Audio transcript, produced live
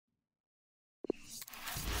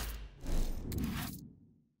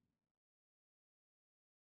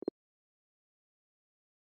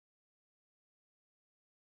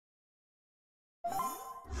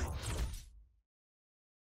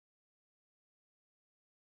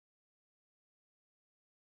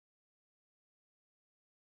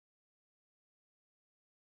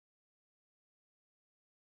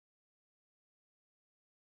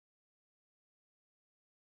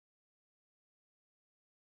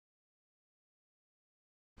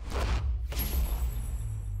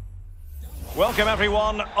Welcome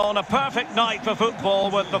everyone on a perfect night for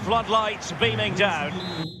football with the floodlights beaming down.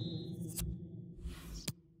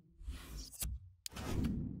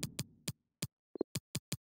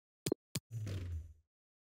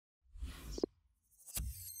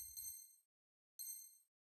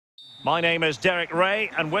 My name is Derek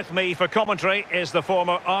Ray, and with me for commentary is the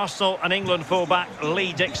former Arsenal and England fullback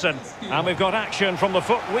Lee Dixon. And we've got action from the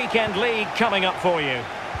FUT Weekend League coming up for you.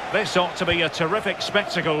 This ought to be a terrific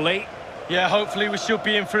spectacle, Lee. Yeah, hopefully we should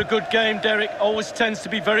be in for a good game, Derek. Always tends to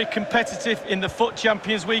be very competitive in the FUT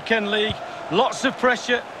Champions Weekend League. Lots of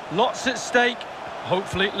pressure, lots at stake.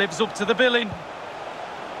 Hopefully it lives up to the billing.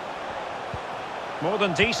 More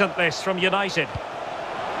than decent this from United.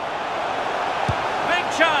 Big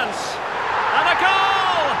chance. And a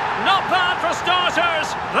goal! Not bad for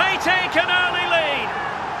starters. They take an early lead.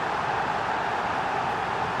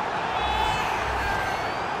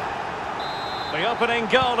 The opening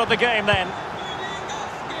goal of the game then.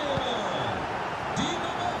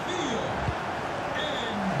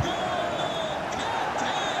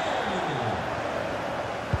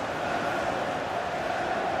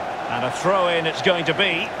 And a throw-in it's going to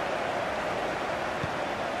be.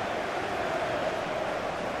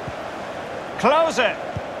 Close it.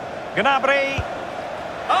 Gnabry.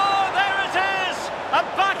 Oh, there it is! A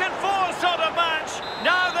back-and-forth sort of match.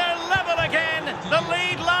 Now they're level again. The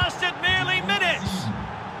lead lasted merely minutes.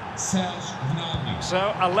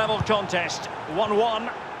 So, a level contest. 1-1.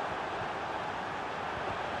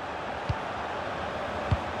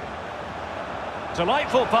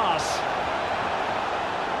 Delightful pass.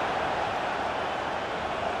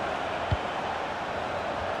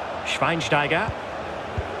 Schweinsteiger.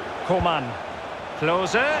 Coman.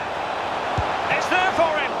 Closer. It's there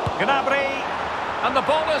for him. Gnabry. And the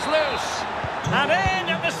ball is loose. And in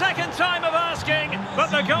at the second time of asking,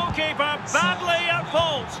 but the goalkeeper badly at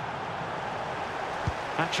fault.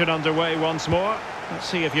 Action underway once more. Let's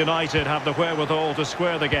see if United have the wherewithal to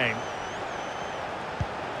square the game.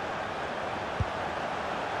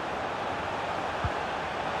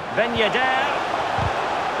 Ben Yedder.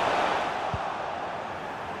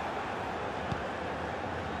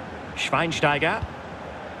 Schweinsteiger.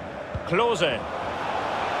 Klose.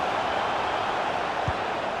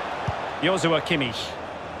 Joshua Kimmich.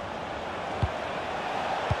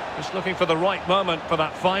 Just looking for the right moment for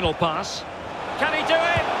that final pass. Can he do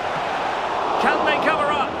it? Can they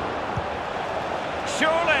cover up?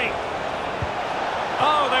 Surely.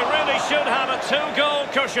 Oh, they really should have a two-goal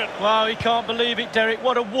cushion. Wow, he can't believe it, Derek.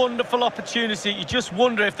 What a wonderful opportunity. You just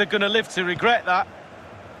wonder if they're going to live to regret that.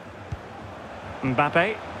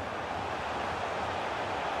 Mbappe.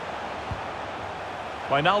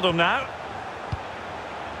 Wijnaldum now.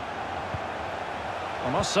 I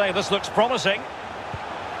must say this looks promising.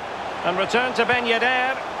 And return to Ben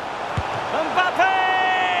Yedder.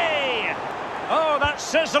 Mbappe! Oh, that's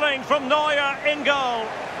sizzling from Neuer in goal.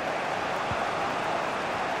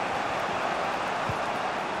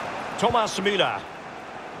 Thomas Müller.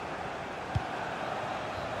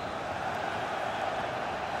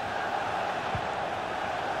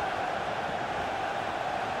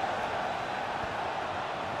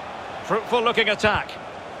 Fruitful looking attack.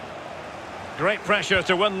 Great pressure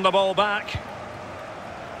to win the ball back.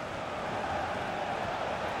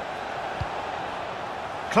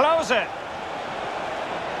 Close it.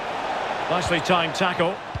 Nicely timed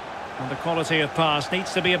tackle. And the quality of pass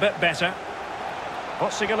needs to be a bit better.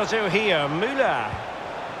 What's he going to do here? Müller.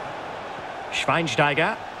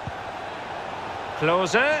 Schweinsteiger.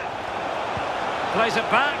 Close it. Plays it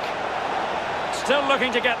back. Still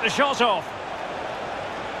looking to get the shot off.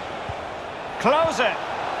 Close it.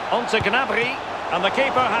 On to Gnabry. And the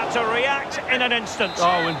keeper had to react in an instant.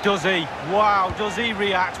 Oh, and does he? Wow, does he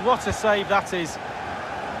react? What a save that is.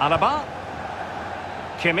 Alaba.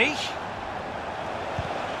 Kimmich.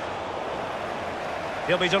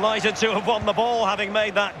 He'll be delighted to have won the ball, having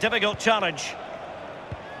made that difficult challenge.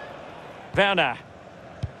 Werner.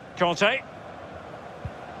 Conte.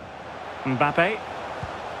 Mbappe.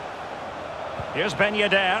 Here's Ben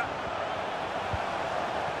Yedder.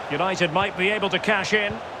 United might be able to cash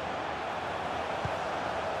in.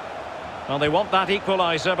 Well, they want that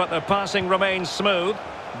equaliser, but their passing remains smooth.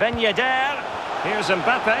 Ben Yedder. Here's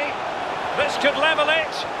Mbappe. This could level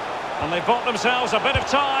it. And they've bought themselves a bit of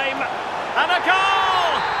time. And a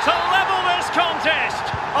goal to level this contest.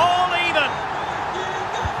 All even.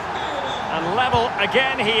 And level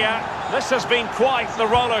again here. This has been quite the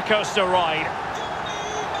roller coaster ride.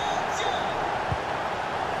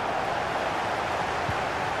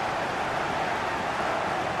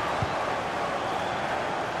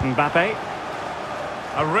 Mbappe.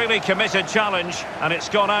 A really committed challenge, and it's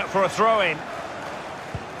gone out for a throw-in.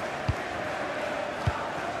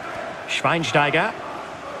 Schweinsteiger.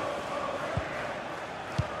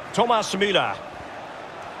 Thomas Müller.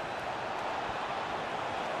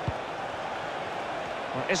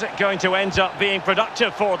 Well, is it going to end up being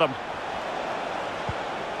productive for them?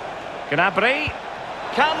 Gnabry.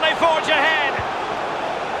 Can they forge ahead?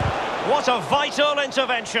 What a vital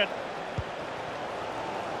intervention.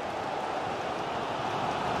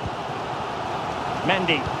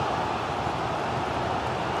 Mendy.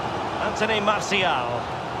 Anthony Martial.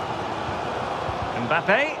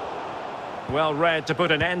 Mbappe. Well read to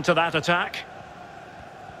put an end to that attack.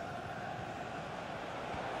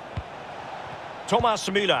 Thomas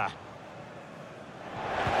Müller.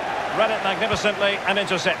 Read it magnificently and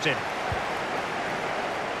intercepted.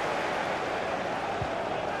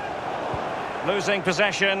 Losing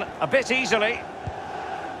possession a bit easily.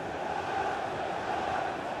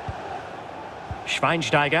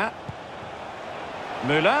 Schweinsteiger.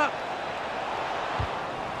 Müller.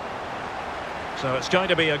 So it's going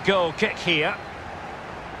to be a goal kick here.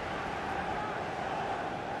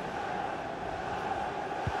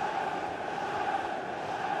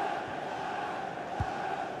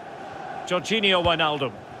 Jorginho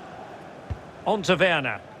Wijnaldum. On to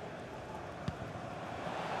Werner.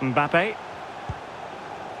 Mbappe.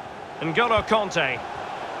 N'Golo Kanté.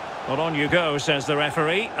 Well, on you go, says the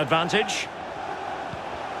referee. Advantage.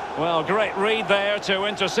 Well, great read there to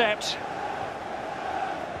intercept.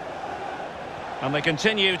 And they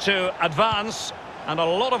continue to advance. And a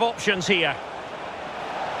lot of options here.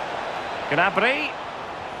 Gnabry.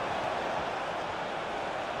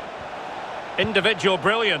 Individual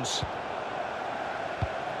brilliance.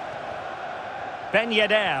 Ben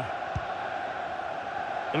Yedder.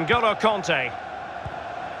 N'Golo Kanté.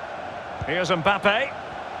 Here's Mbappe.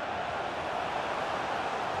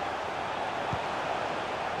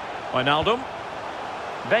 Wijnaldum.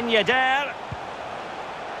 Ben Yedder.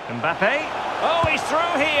 Mbappe. Oh, he's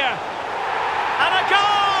through here. And a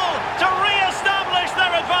goal to re-establish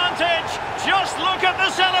their advantage. Just look at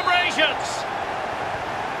the celebrations.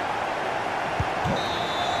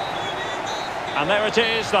 And there it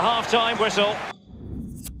is, the half-time whistle.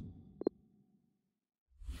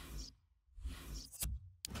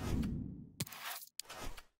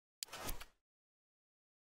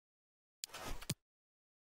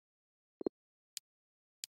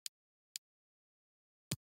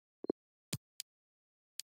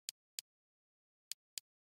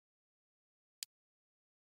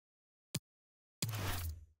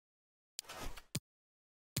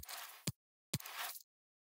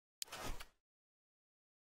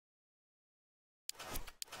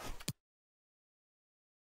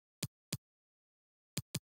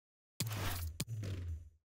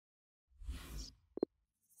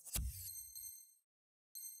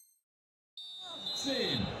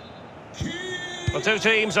 The two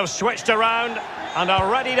teams have switched around and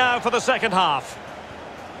are ready now for the second half.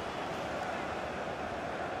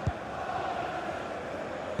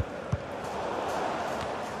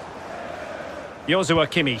 Joshua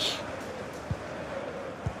Kimmich.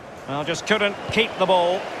 Well, just couldn't keep the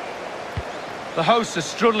ball. The hosts are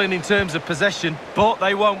struggling in terms of possession, but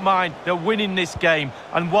they won't mind. They're winning this game.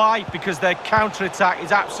 And why? Because their counter-attack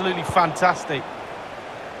is absolutely fantastic.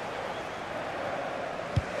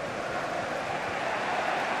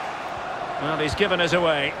 Well, he's given us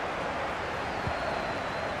away.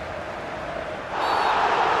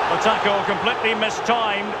 The tackle completely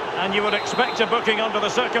mistimed, and you would expect a booking under the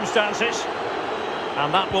circumstances.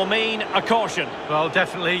 And that will mean a caution. Well,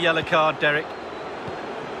 definitely a yellow card, Derek.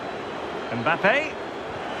 Mbappe.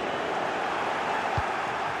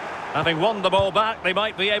 Having won the ball back, they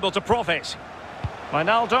might be able to profit.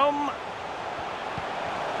 Wijnaldum.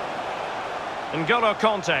 N'Golo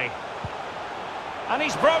Kanté. And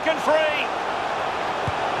he's broken free.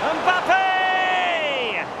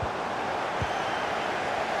 Mbappe!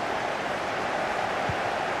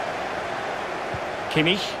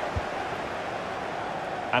 Kimmich.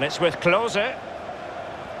 And it's with Klose.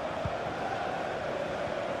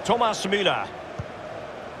 Thomas Müller.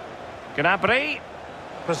 Gnabry.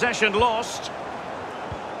 Possession lost.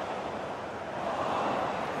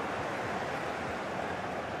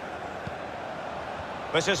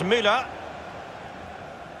 This is Müller.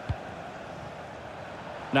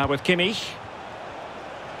 Now with Kimmich.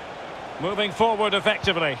 Moving forward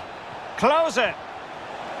effectively. Klose.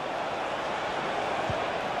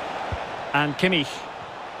 And Kimmich.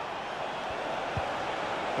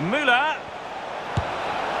 Müller.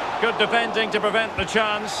 Good defending to prevent the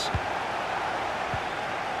chance.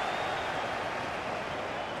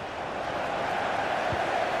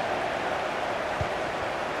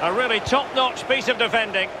 A really top-notch piece of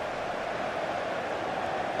defending.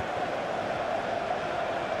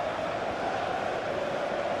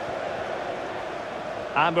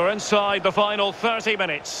 And we're inside the final 30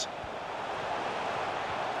 minutes.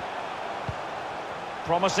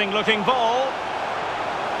 Promising looking ball.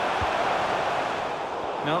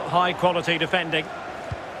 No, high quality defending.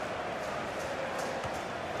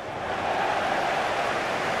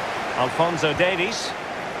 Alphonso Davies.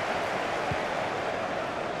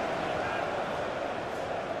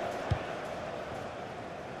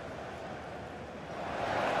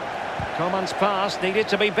 Coman's pass needed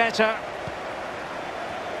to be better.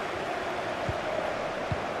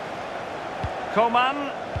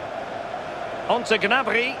 Coman. On to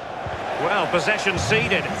Gnabry. Well, possession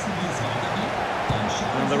ceded.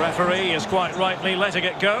 And the referee is quite rightly letting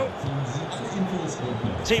it go.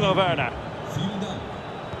 Timo Werner.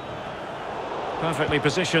 Perfectly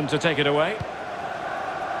positioned to take it away.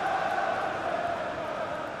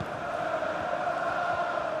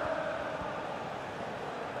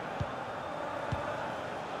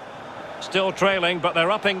 Still trailing, but they're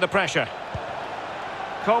upping the pressure.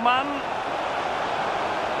 Coman.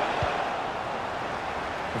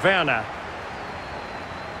 Werner.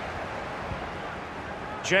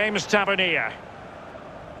 James Tavernier.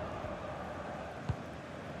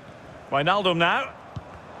 Wijnaldum now.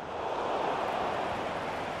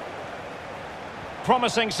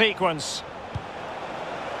 Promising sequence.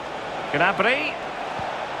 Gnabry.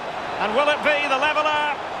 And will it be the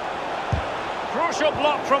leveller? Crucial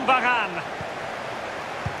block from Varane.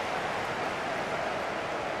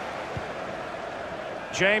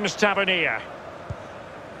 James Tavernier.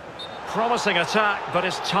 Promising attack, but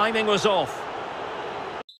his timing was off.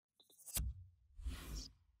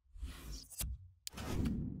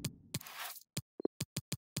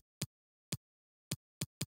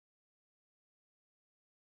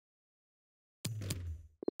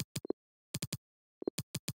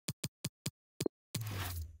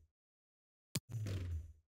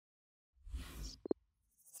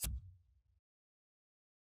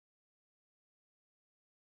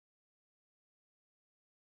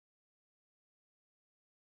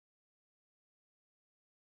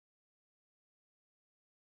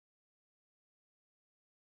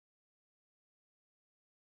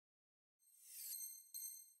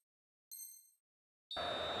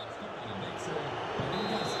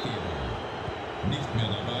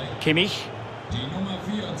 Kimmich. Die Nummer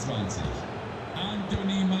 24,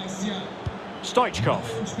 Anthony Martial. Stoichkov.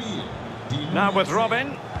 Now with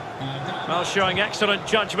Robin. Well, showing excellent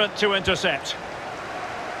judgment to intercept.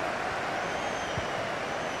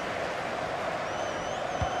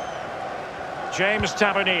 James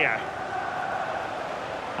Tavernier.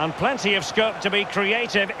 And plenty of scope to be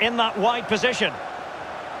creative in that wide position.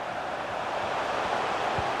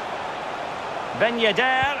 Ben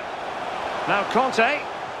Yedder. Now Conte.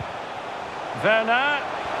 Werner.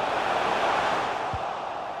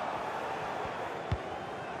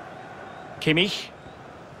 Kimmich.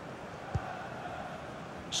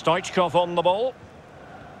 Stoichkov on the ball.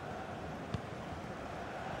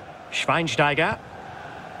 Schweinsteiger.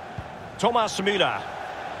 Thomas Müller.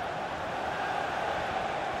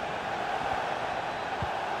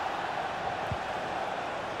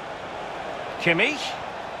 Kimmich.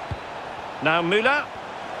 Now Müller.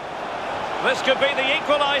 This could be the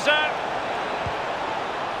equaliser.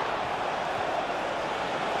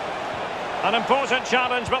 An important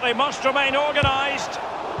challenge, but they must remain organised.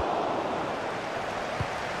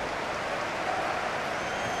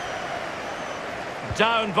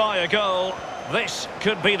 Down by a goal. This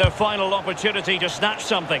could be the final opportunity to snatch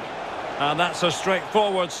something. And that's a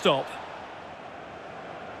straightforward stop.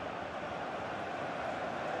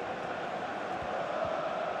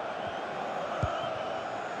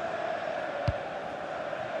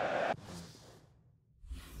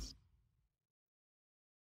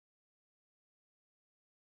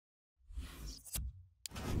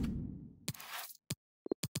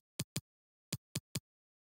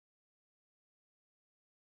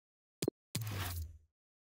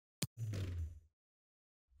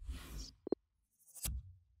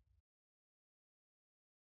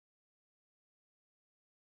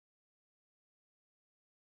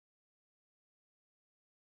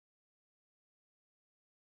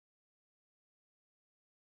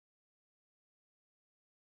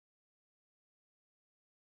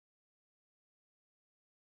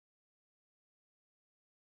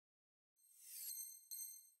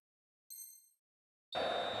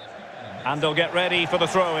 And they'll get ready for the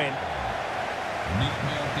throw-in.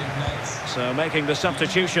 So making the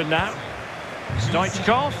substitution now.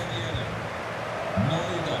 Stoichkov.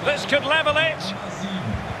 This could level it.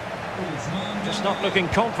 Just not looking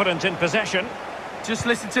confident in possession. Just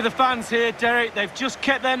listen to the fans here, Derek. They've just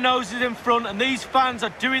kept their noses in front, and these fans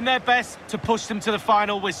are doing their best to push them to the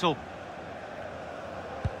final whistle.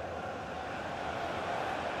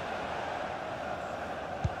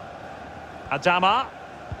 Adama.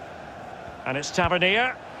 And it's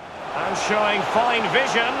Tavernier. And showing fine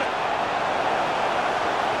vision.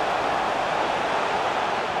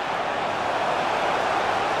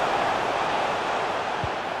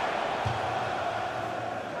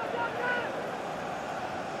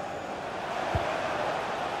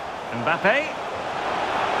 Mbappe.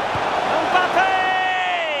 Mbappe!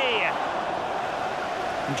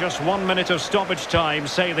 Just 1 minute of stoppage time,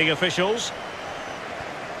 say the officials.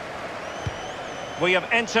 We have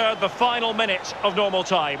entered the final minute of normal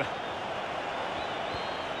time.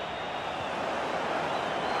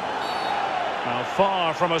 Now,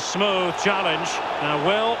 far from a smooth challenge. Now,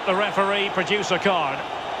 will the referee produce a card?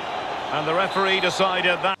 And the referee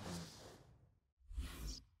decided that...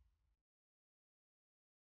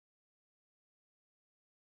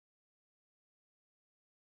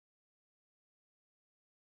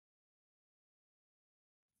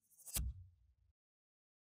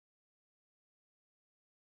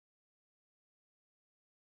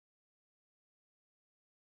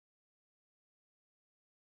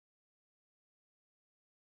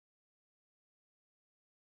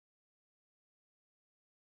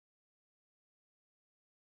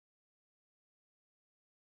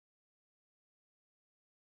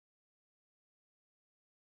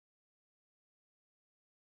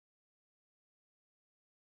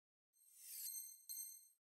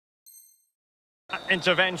 That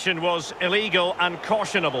intervention was illegal and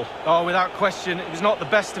cautionable. Oh, without question, it was not the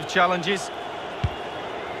best of challenges.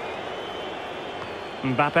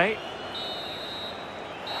 Mbappe.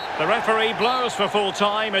 The referee blows for full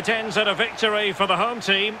time. It ends at a victory for the home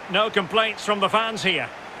team. No complaints from the fans here.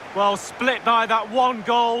 Well, split by that one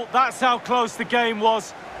goal. That's how close the game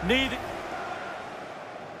was. Neither...